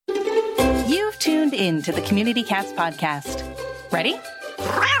tuned in to the Community Cats Podcast. Ready?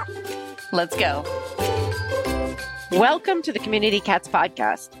 Let's go. Welcome to the Community Cats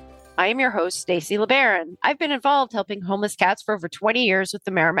Podcast. I am your host, Stacy LeBaron. I've been involved helping homeless cats for over 20 years with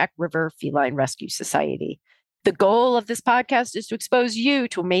the Merrimack River Feline Rescue Society. The goal of this podcast is to expose you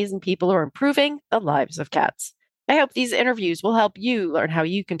to amazing people who are improving the lives of cats. I hope these interviews will help you learn how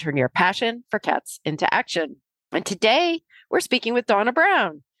you can turn your passion for cats into action. And today, we're speaking with Donna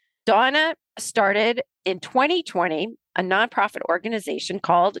Brown. Donna started in 2020 a nonprofit organization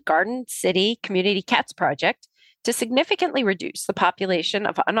called Garden City Community Cats Project to significantly reduce the population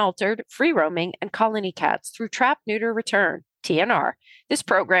of unaltered, free-roaming, and colony cats through Trap, Neuter, Return, TNR. This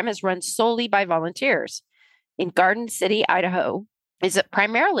program is run solely by volunteers. In Garden City, Idaho, is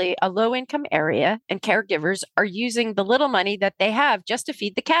primarily a low-income area, and caregivers are using the little money that they have just to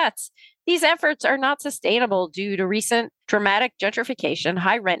feed the cats. These efforts are not sustainable due to recent dramatic gentrification,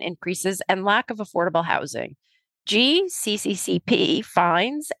 high rent increases, and lack of affordable housing. GCCCP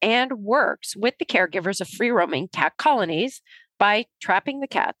finds and works with the caregivers of free-roaming cat colonies by trapping the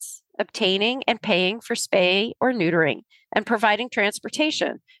cats, obtaining and paying for spay or neutering, and providing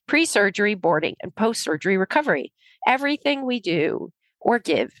transportation, pre-surgery boarding, and post-surgery recovery. Everything we do or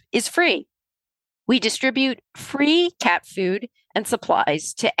give is free. We distribute free cat food and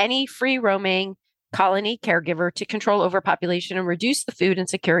supplies to any free-roaming colony caregiver to control overpopulation and reduce the food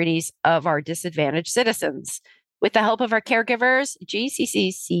insecurities of our disadvantaged citizens. With the help of our caregivers,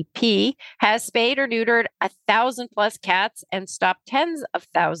 GCCCP has spayed or neutered 1,000 plus cats and stopped tens of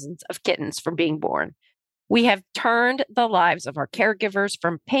thousands of kittens from being born. We have turned the lives of our caregivers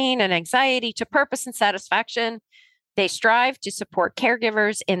from pain and anxiety to purpose and satisfaction. They strive to support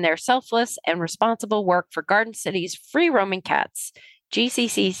caregivers in their selfless and responsible work for Garden City's free-roaming cats.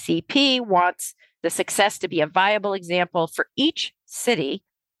 GCCCP wants the success to be a viable example for each city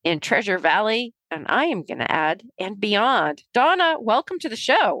in Treasure Valley, and I am going to add, and beyond. Donna, welcome to the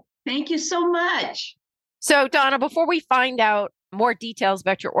show. Thank you so much. So, Donna, before we find out more details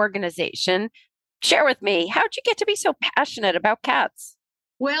about your organization, share with me, how'd you get to be so passionate about cats?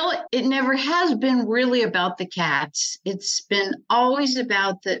 Well, it never has been really about the cats. It's been always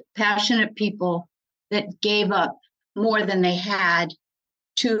about the passionate people that gave up more than they had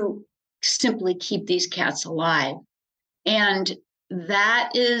to simply keep these cats alive. And that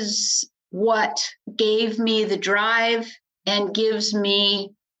is what gave me the drive and gives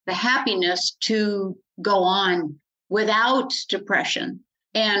me the happiness to go on without depression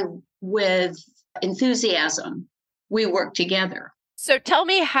and with enthusiasm. We work together. So tell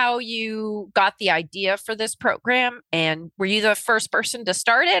me how you got the idea for this program, and were you the first person to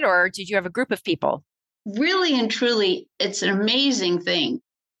start it, or did you have a group of people? Really and truly, it's an amazing thing.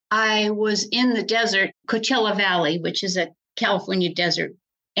 I was in the desert, Coachella Valley, which is a California desert,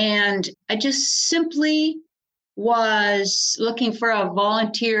 and I just simply was looking for a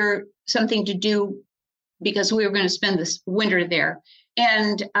volunteer, something to do, because we were going to spend this winter there.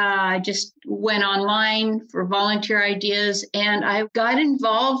 And I just went online for volunteer ideas, and I got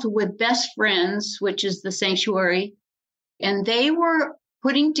involved with Best Friends, which is the sanctuary, and they were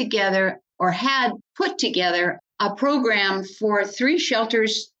putting together or had put together a program for 3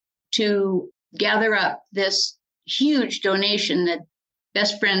 shelters to gather up this huge donation that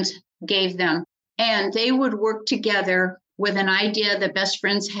Best Friends gave them. And they would work together with an idea that Best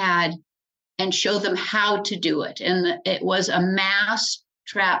Friends had and show them how to do it. And it was a mass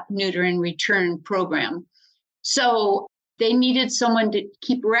trap, neuter, and return program. So they needed someone to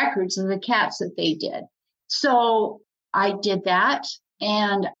keep records of the cats that they did. So I did that.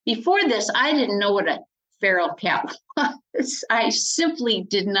 And before this, I didn't know what a feral cat was. I simply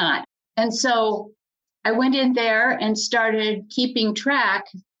did not. And so I went in there and started keeping track.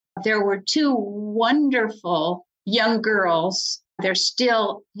 There were 2 wonderful young girls. They're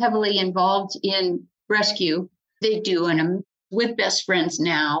still heavily involved in rescue. They do with Best Friends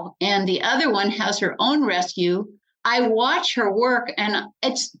now. And the other one has her own rescue. I watch her work, and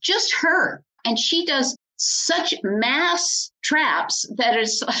it's just her. And she does such mass traps that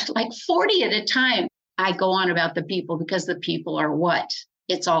it's like 40 at a time. I go on about the people because the people are what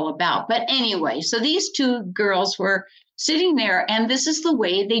it's all about. But anyway, so these 2 girls were sitting there, and this is the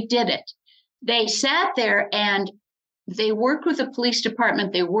way they did it. They sat there and they worked with the police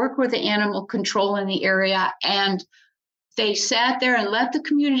department. They worked with the animal control in the area, and they sat there and let the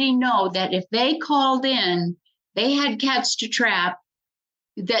community know that if they called in, they had cats to trap,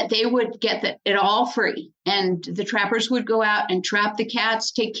 that they would get it all free. And the trappers would go out and trap the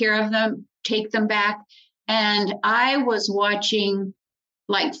cats, take care of them, take them back. And I was watching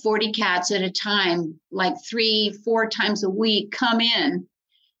like 40 cats at a time, like 3-4 times a week come in.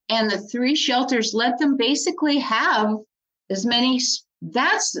 And the 3 shelters let them basically have as many.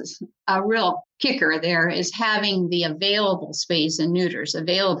 That's a real kicker there, is having the available space and neuters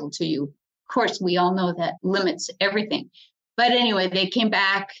available to you. Of course, we all know that limits everything. But anyway, they came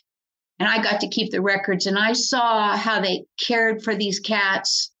back and I got to keep the records, and I saw how they cared for these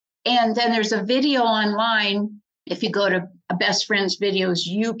cats. And then there's a video online. If you go to Best Friends Videos,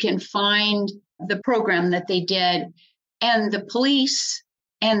 you can find the program that they did. And the police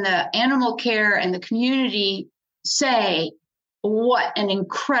and the animal care and the community say what an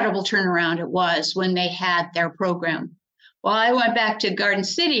incredible turnaround it was when they had their program. Well, I went back to Garden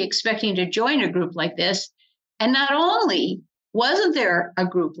City expecting to join a group like this. And not only wasn't there a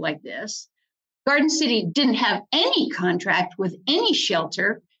group like this, Garden City didn't have any contract with any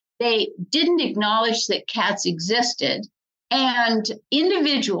shelter. They didn't acknowledge that cats existed. And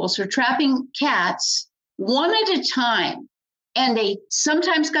individuals were trapping cats one at a time. And they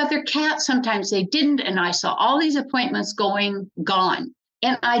sometimes got their cat, sometimes they didn't. And I saw all these appointments gone.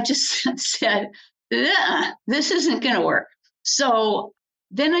 And I just said, this isn't going to work. So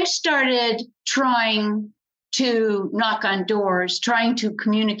then I started trying to knock on doors, trying to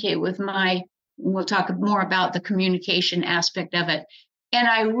communicate with we'll talk more about the communication aspect of it. And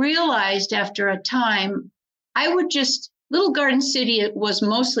I realized after a time, Little Garden City, it was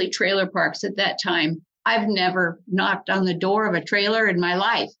mostly trailer parks at that time. I've never knocked on the door of a trailer in my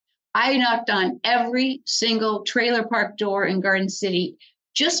life. I knocked on every single trailer park door in Garden City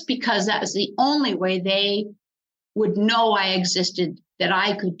just because that was the only way they would know I existed, that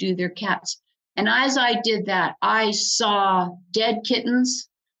I could do their cats. And as I did that, I saw dead kittens.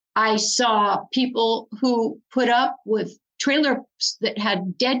 I saw people who put up with trailers that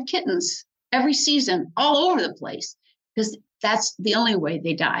had dead kittens every season all over the place, because that's the only way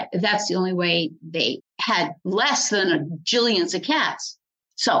they died. That's the only way they had less than a jillions of cats.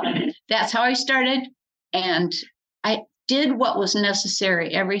 So that's how I started. And I did what was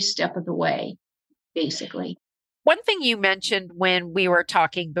necessary every step of the way, basically. One thing you mentioned when we were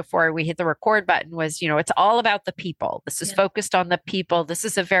talking before we hit the record button was, it's all about the people. This is focused on the people. This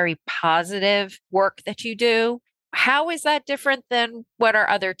is a very positive work that you do. How is that different than what our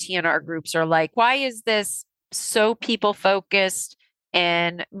other TNR groups are like? Why is this so people focused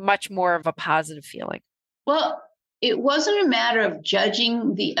and much more of a positive feeling? Well, it wasn't a matter of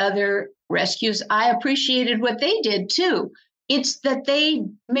judging the other rescues. I appreciated what they did too. It's that they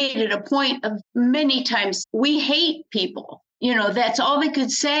made it a point of many times, we hate people. That's all they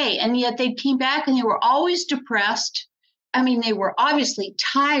could say. And yet they came back and they were always depressed. I mean, they were obviously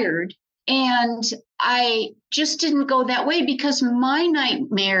tired. And I just didn't go that way because my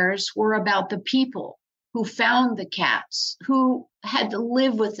nightmares were about the people who found the cats, who had to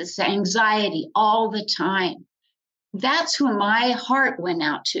live with this anxiety all the time. That's who my heart went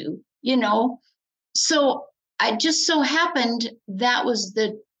out to, So I just so happened that was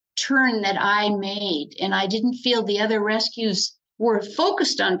the turn that I made. And I didn't feel the other rescues were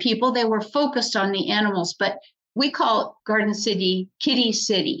focused on people. They were focused on the animals. But we call Garden City Kitty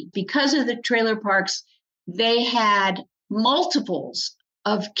City. Because of the trailer parks, they had multiples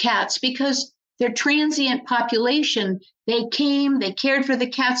of cats because their transient population, they came, they cared for the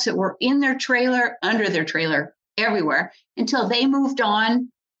cats that were in their trailer, under their trailer, everywhere, until they moved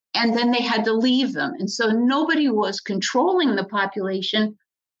on, and then they had to leave them. And so nobody was controlling the population.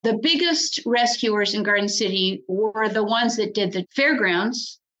 The biggest rescuers in Garden City were the ones that did the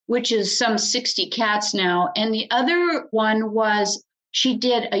fairgrounds, which is some 60 cats now. And the other one was, she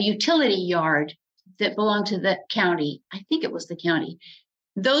did a utility yard that belonged to the county. I think it was the county.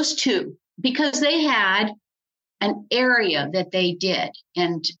 Those two, because they had an area that they did.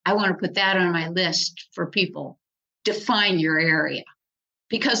 And I want to put that on my list for people. Define your area.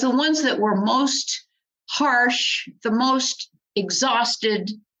 Because the ones that were most harsh, the most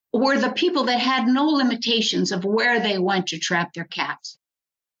exhausted, were the people that had no limitations of where they went to trap their cats.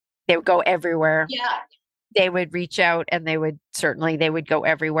 They would go everywhere. Yeah. They would reach out and they would go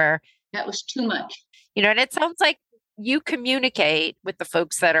everywhere. That was too much. And it sounds like you communicate with the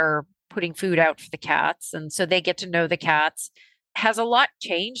folks that are putting food out for the cats. And so they get to know the cats. Has a lot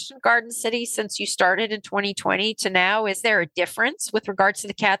changed in Garden City since you started in 2020 to now? Is there a difference with regards to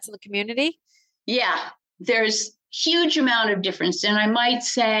the cats in the community? Yeah, there's huge amount of difference. And I might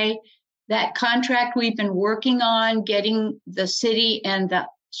say that contract we've been working on, getting the city and the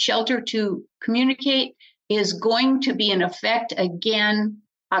shelter to communicate, is going to be in effect again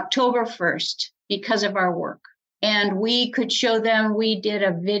October 1st because of our work. And we could show them, we did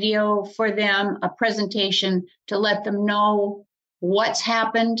a video for them, a presentation to let them know what's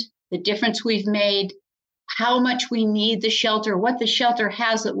happened, the difference we've made, how much we need the shelter, what the shelter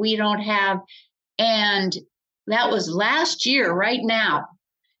has that we don't have. And that was last year, right now.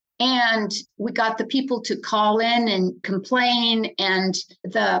 And we got the people to call in and complain. And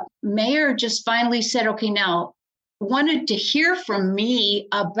the mayor just finally said, okay, now wanted to hear from me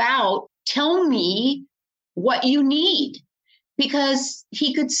about, tell me what you need. Because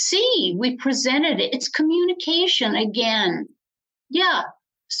he could see we presented it. It's communication again. Yeah.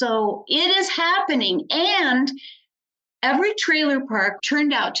 So it is happening. And every trailer park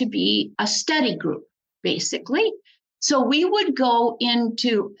turned out to be a study group, basically. So we would go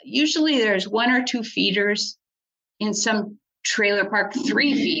into, usually there's 1 or 2 feeders, in some trailer park,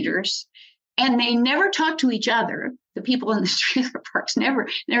 3 feeders, and they never talk to each other. The people in the trailer parks never,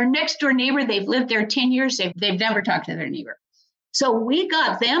 their next door neighbor, they've lived there 10 years, they've never talked to their neighbor. So we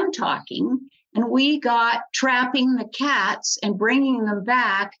got them talking, and we got trapping the cats and bringing them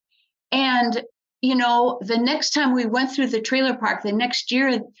back. And, you know, the next time we went through the trailer park, the next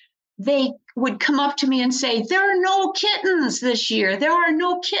year, they would come up to me and say, there are no kittens this year. There are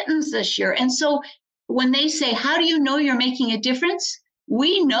no kittens this year. And so when they say, how do you know you're making a difference?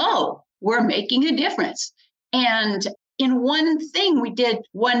 We know we're making a difference. And in one thing, we did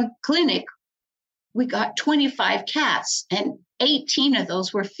one clinic, we got 25 cats, and 18 of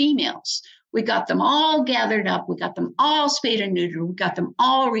those were females. We got them all gathered up. We got them all spayed and neutered. We got them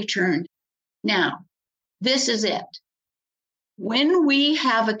all returned. Now, this is it. When we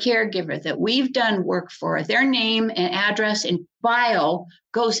have a caregiver that we've done work for, their name and address and bio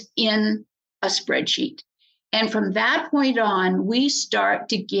goes in a spreadsheet. And from that point on, we start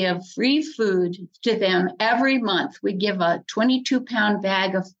to give free food to them every month. We give a 22-pound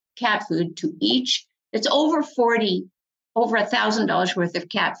bag of cat food to each. It's over $1,000 worth of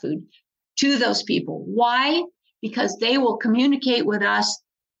cat food to those people. Why? Because they will communicate with us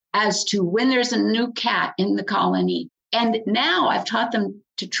as to when there's a new cat in the colony. And now I've taught them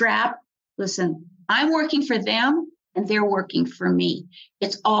to trap. Listen, I'm working for them and they're working for me.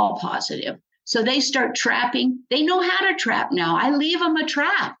 It's all positive. So they start trapping. They know how to trap now. I leave them a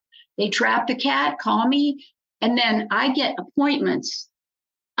trap. They trap the cat, call me, and then I get appointments.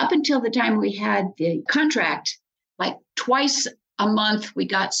 Up until the time we had the contract, like twice a month, we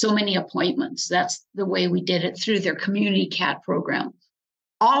got so many appointments. That's the way we did it through their community cat program.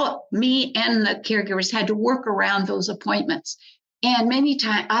 All me and the caregivers had to work around those appointments. And many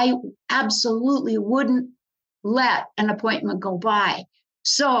times I absolutely wouldn't let an appointment go by.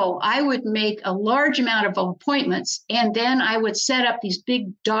 So I would make a large amount of appointments, and then I would set up these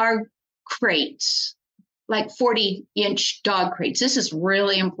big dog crates, like 40-inch dog crates. This is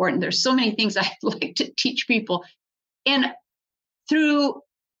really important. There's so many things I like to teach people. And through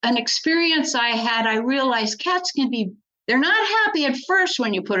an experience I had, I realized cats can be, they're not happy at first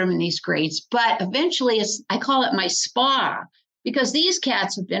when you put them in these crates, but eventually I call it my spa, because these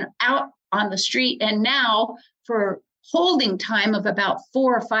cats have been out on the street, and now for holding time of about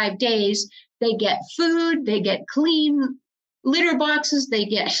 4 or 5 days, they get food, they get clean litter boxes, they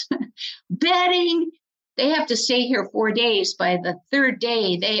get bedding. They have to stay here 4 days. By the 3rd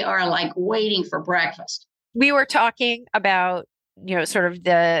day, they are like waiting for breakfast. We were talking about, sort of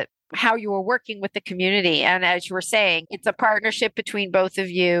how you were working with the community. And as you were saying, it's a partnership between both of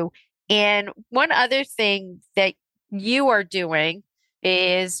you. And one other thing that you are doing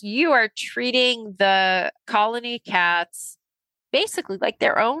is you are treating the colony cats basically like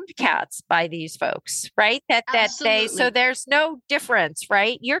their own cats by these folks, right? So there's no difference,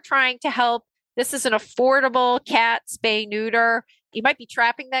 right? You're trying to help. This is an affordable cat spay neuter. You might be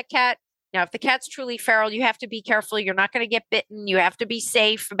trapping that cat. Now, if the cat's truly feral, you have to be careful. You're not going to get bitten. You have to be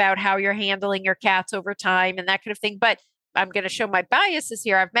safe about how you're handling your cats over time and that kind of thing. But I'm going to show my biases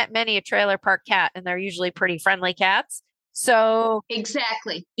here. I've met many a trailer park cat, and they're usually pretty friendly cats. So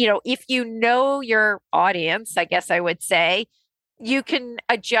exactly, if you know your audience, I guess I would say, you can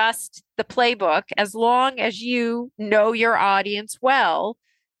adjust the playbook as long as you know your audience well,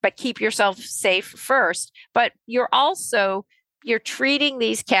 but keep yourself safe first. But you're treating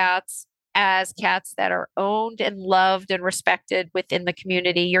these cats as cats that are owned and loved and respected within the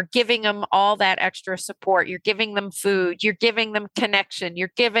community. You're giving them all that extra support. You're giving them food. You're giving them connection.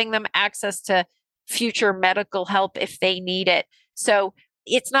 You're giving them access to future medical help if they need it. So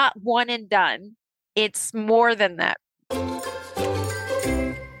it's not one and done. It's more than that.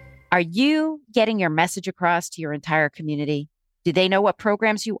 Are you getting your message across to your entire community? Do they know what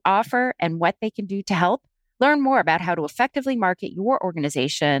programs you offer and what they can do to help? Learn more about how to effectively market your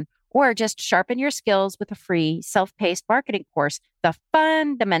organization, or just sharpen your skills with a free self-paced marketing course, The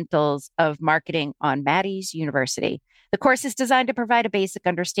Fundamentals of Marketing, on Maddie's University. The course is designed to provide a basic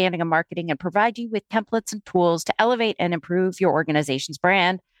understanding of marketing and provide you with templates and tools to elevate and improve your organization's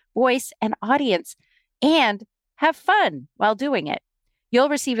brand, voice, and audience, and have fun while doing it. You'll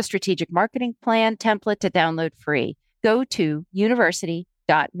receive a strategic marketing plan template to download free. Go to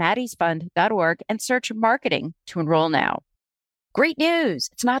university.maddiesfund.org and search marketing to enroll now. Great news!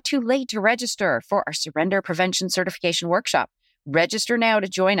 It's not too late to register for our Surrender Prevention Certification Workshop. Register now to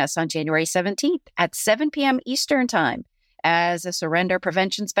join us on January 17th at 7 p.m. Eastern Time. As a surrender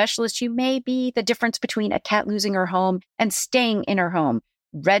prevention specialist, you may be the difference between a cat losing her home and staying in her home.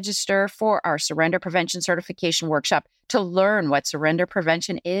 Register for our Surrender Prevention Certification Workshop to learn what surrender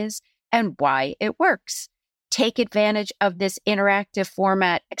prevention is and why it works. Take advantage of this interactive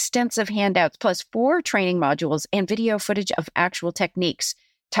format, extensive handouts, plus 4 training modules and video footage of actual techniques.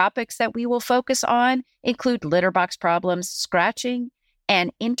 Topics that we will focus on include litter box problems, scratching,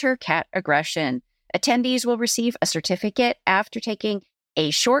 and inter-cat aggression. Attendees will receive a certificate after taking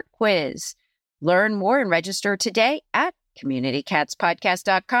a short quiz. Learn more and register today at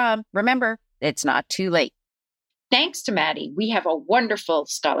communitycatspodcast.com. Remember, it's not too late. Thanks to Maddie, we have a wonderful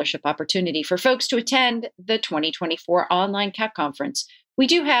scholarship opportunity for folks to attend the 2024 Online Cat Conference. We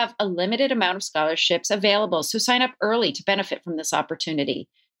do have a limited amount of scholarships available, so sign up early to benefit from this opportunity.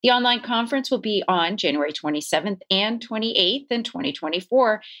 The online conference will be on January 27th and 28th in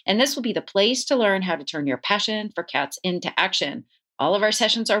 2024, and this will be the place to learn how to turn your passion for cats into action. All of our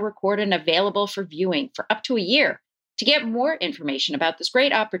sessions are recorded and available for viewing for up to a year. To get more information about this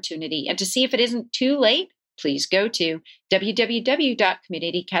great opportunity and to see if it isn't too late, please go to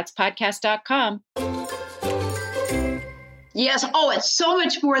www.communitycatspodcast.com. Yes. Oh, it's so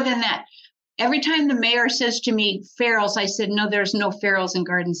much more than that. Every time the mayor says to me, ferals, I said, no, there's no ferals in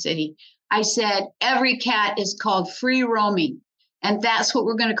Garden City. I said, every cat is called free roaming. And that's what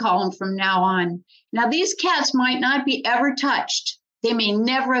we're going to call them from now on. Now, these cats might not be ever touched. They may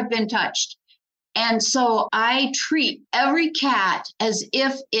never have been touched. And so I treat every cat as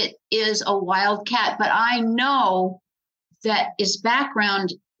if it is a wild cat, but I know that its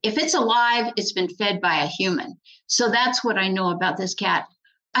background, if it's alive, it's been fed by a human. So that's what I know about this cat.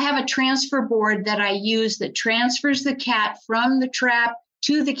 I have a transfer board that I use that transfers the cat from the trap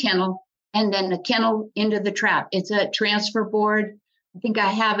to the kennel and then the kennel into the trap. It's a transfer board. I think I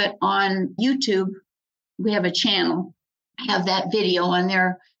have it on YouTube. We have a channel. I have that video on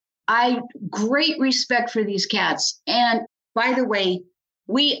there. I great respect for these cats. And by the way,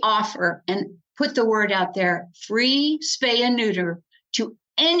 we offer and put the word out there, free spay and neuter to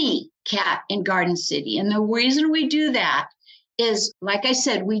any cat in Garden City. And the reason we do that is, like I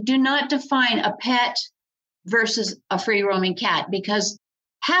said, we do not define a pet versus a free roaming cat because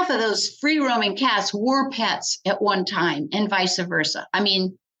half of those free roaming cats were pets at one time and vice versa. I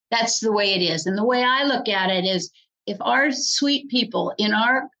mean, that's the way it is. And the way I look at it is if our sweet people in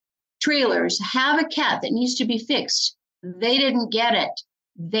our trailers have a cat that needs to be fixed, they didn't get it.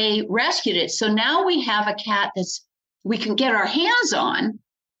 They rescued it. So now we have a cat that's we can get our hands on.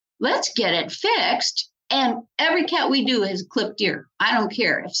 Let's get it fixed. And every cat we do is clipped ear. I don't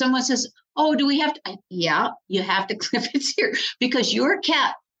care. If someone says, oh, do we have to? Yeah, you have to clip its ear because your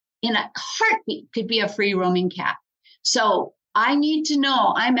cat in a heartbeat could be a free roaming cat. So I need to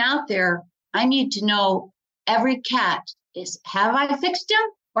know, I'm out there. I need to know every cat is, have I fixed him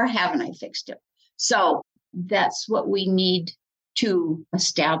or haven't I fixed him? So that's what we need to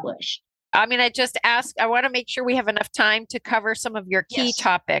establish. I'm going to just ask, I want to make sure we have enough time to cover some of your key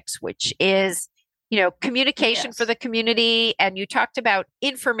topics, which is, communication for the community. And you talked about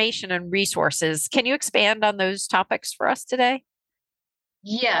information and resources. Can you expand on those topics for us today?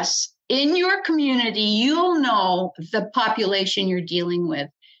 Yes. In your community, you'll know the population you're dealing with.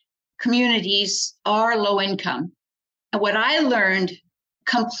 Communities are low income. And what I learned,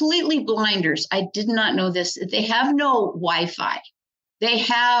 completely blinders, I did not know this, they have no Wi-Fi. They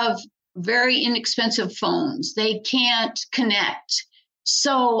have very inexpensive phones. They can't connect.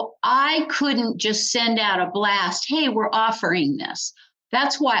 So I couldn't just send out a blast, hey, we're offering this.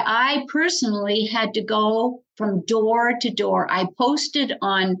 That's why I personally had to go from door to door. I posted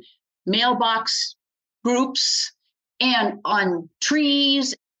on mailbox groups and on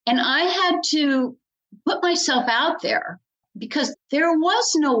trees, and I had to put myself out there because there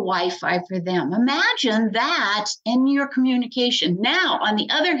was no Wi-Fi for them. Imagine that in your communication. Now, on the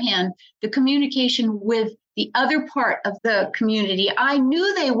other hand, the communication with the other part of the community, I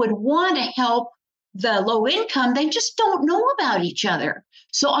knew they would want to help the low income. They just don't know about each other.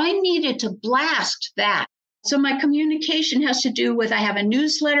 So I needed to blast that. So my communication has to do with, I have a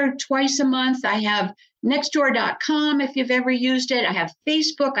newsletter twice a month. I have nextdoor.com if you've ever used it. I have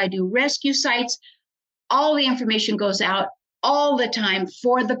Facebook. I do rescue sites. all the information goes out all the time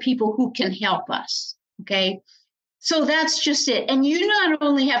for the people who can help us. Okay. So that's just it. And you not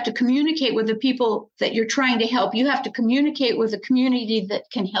only have to communicate with the people that you're trying to help, you have to communicate with a community that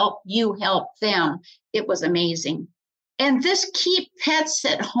can help you help them. It was amazing. And this keep pets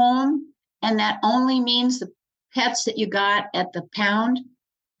at home, and that only means the pets that you got at the pound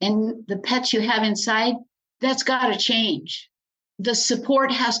and the pets you have inside, that's got to change. The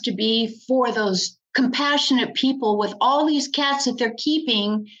support has to be for those compassionate people with all these cats that they're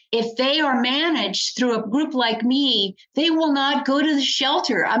keeping. If they are managed through a group like me, they will not go to the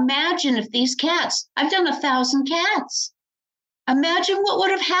shelter. Imagine if these cats, I've done 1,000 cats. Imagine what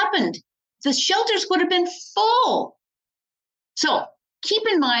would have happened. The shelters would have been full. So keep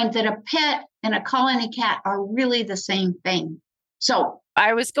in mind that a pet and a colony cat are really the same thing. So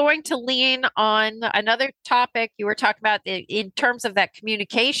I was going to lean on another topic you were talking about in terms of that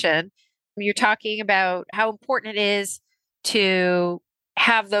communication. You're talking about how important it is to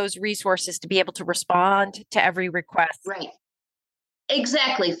have those resources to be able to respond to every request. Right.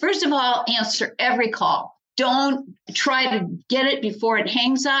 Exactly. First of all, answer every call. Don't try to get it before it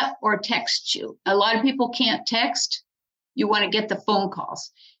hangs up or text you. A lot of people can't text. You want to get the phone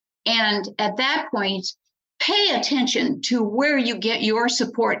calls. And at that point, pay attention to where you get your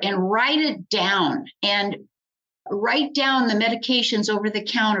support and write it down, and write down the medications over the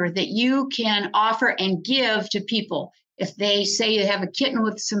counter that you can offer and give to people. If they say you have a kitten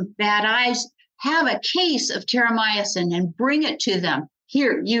with some bad eyes, have a case of terramycin and bring it to them.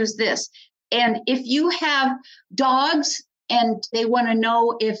 Here, use this. And if you have dogs and they want to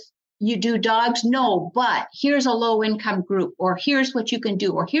know if you do dogs, no, but here's a low income group, or here's what you can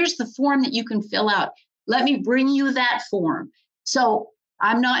do, or here's the form that you can fill out. Let me bring you that form. So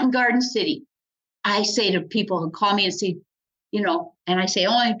I'm not in Garden City. I say to people who call me and say, and I say,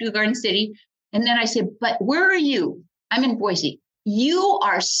 oh, I do Garden City. And then I say, but where are you? I'm in Boise. You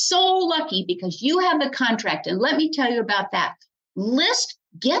are so lucky because you have the contract. And let me tell you about that.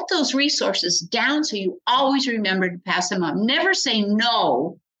 Get those resources down so you always remember to pass them on. Never say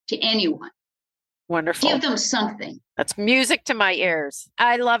no to anyone. Wonderful. Give them something. That's music to my ears.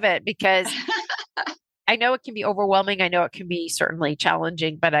 I love it because I know it can be overwhelming. I know it can be certainly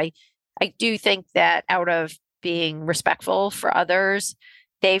challenging, but I do think that out of being respectful for others,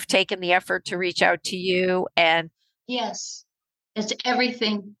 they've taken the effort to reach out to you. And yes, it's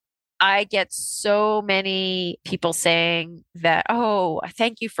everything. I get so many people saying that, oh,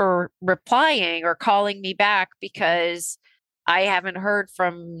 thank you for replying or calling me back because I haven't heard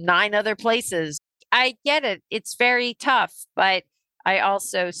from 9 other places. I get it. It's very tough, but I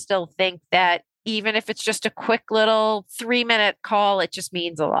also still think that even if it's just a quick little 3-minute call, it just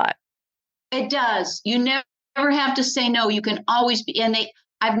means a lot. It does. You never have to say no. You can always be,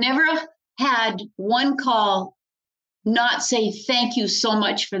 I've never had one call not say thank you so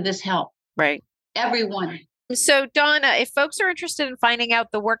much for this help. Right. Everyone. So Donna, if folks are interested in finding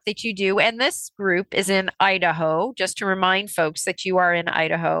out the work that you do, and this group is in Idaho, just to remind folks that you are in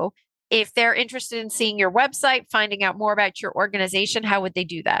Idaho, if they're interested in seeing your website, finding out more about your organization, how would they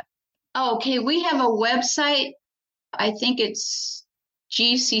do that? Okay, we have a website. I think it's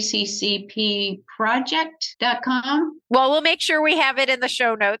gcccpproject.com. Well, we'll make sure we have it in the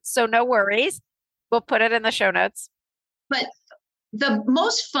show notes, so no worries. We'll put it in the show notes. But the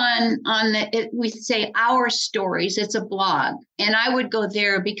most fun on we say Our Stories, it's a blog, and I would go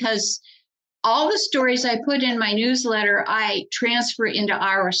there because all the stories I put in my newsletter, I transfer into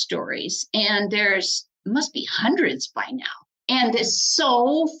Our Stories, and must be hundreds by now. And it's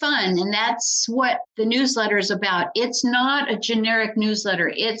so fun. And that's what the newsletter is about. It's not a generic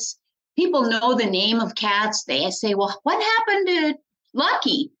newsletter. It's people know the name of cats. They say, well, what happened to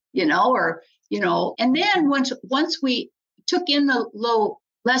Lucky? And then once we took in the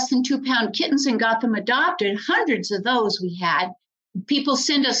less than 2-pound kittens and got them adopted, hundreds of those we had. People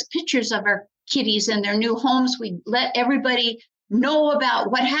send us pictures of our kitties and their new homes. We let everybody know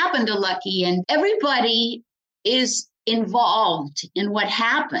about what happened to Lucky, and everybody is involved in what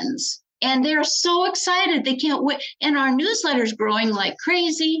happens. And they're so excited. They can't wait. And our newsletter's growing like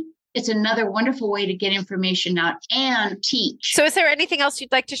crazy. It's another wonderful way to get information out and teach. So is there anything else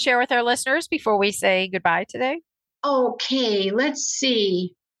you'd like to share with our listeners before we say goodbye today? Okay, let's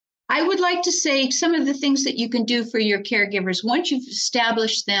see. I would like to say some of the things that you can do for your caregivers. Once you've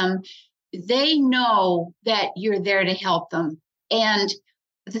established them, they know that you're there to help them. And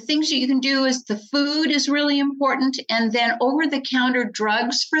the things that you can do is the food is really important. And then over-the-counter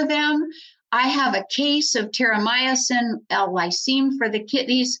drugs for them. I have a case of terramycin, L-lysine for the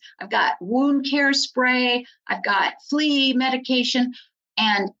kitties. I've got wound care spray. I've got flea medication.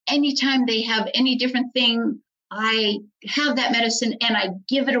 And anytime they have any different thing, I have that medicine and I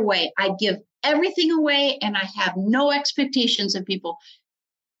give it away. I give everything away and I have no expectations of people.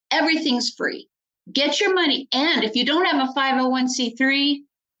 Everything's free. Get your money. And if you don't have a 501c3,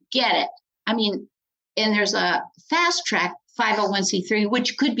 get it. I mean, and there's a fast track 501c3,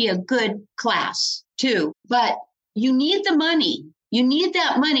 which could be a good class too. But you need the money. You need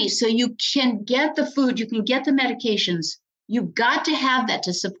that money so you can get the food, you can get the medications. You've got to have that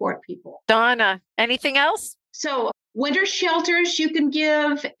to support people. Donna, anything else? So winter shelters you can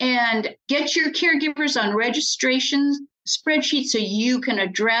give, and get your caregivers on registration spreadsheets so you can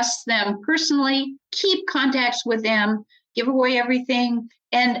address them personally, keep contacts with them, give away everything.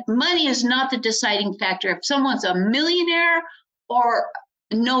 And money is not the deciding factor. If someone's a millionaire or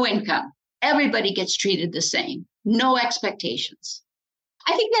no income, everybody gets treated the same. No expectations.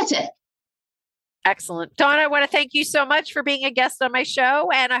 I think that's it. Excellent. Donna, I want to thank you so much for being a guest on my show,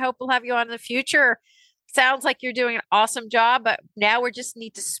 and I hope we'll have you on in the future. Sounds like you're doing an awesome job, but now we just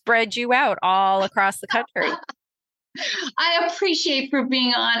need to spread you out all across the country. I appreciate for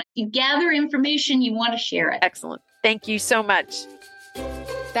being on. You gather information, you want to share it. Excellent. Thank you so much.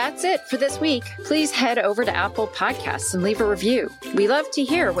 That's it for this week. Please head over to Apple Podcasts and leave a review. We love to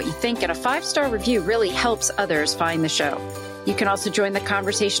hear what you think, and a 5-star review really helps others find the show. You can also join the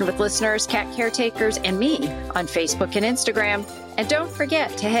conversation with listeners, cat caretakers, and me on Facebook and Instagram. And don't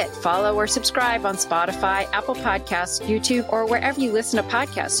forget to hit follow or subscribe on Spotify, Apple Podcasts, YouTube, or wherever you listen to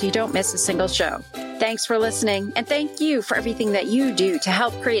podcasts so you don't miss a single show. Thanks for listening, and thank you for everything that you do to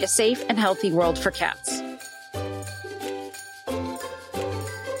help create a safe and healthy world for cats.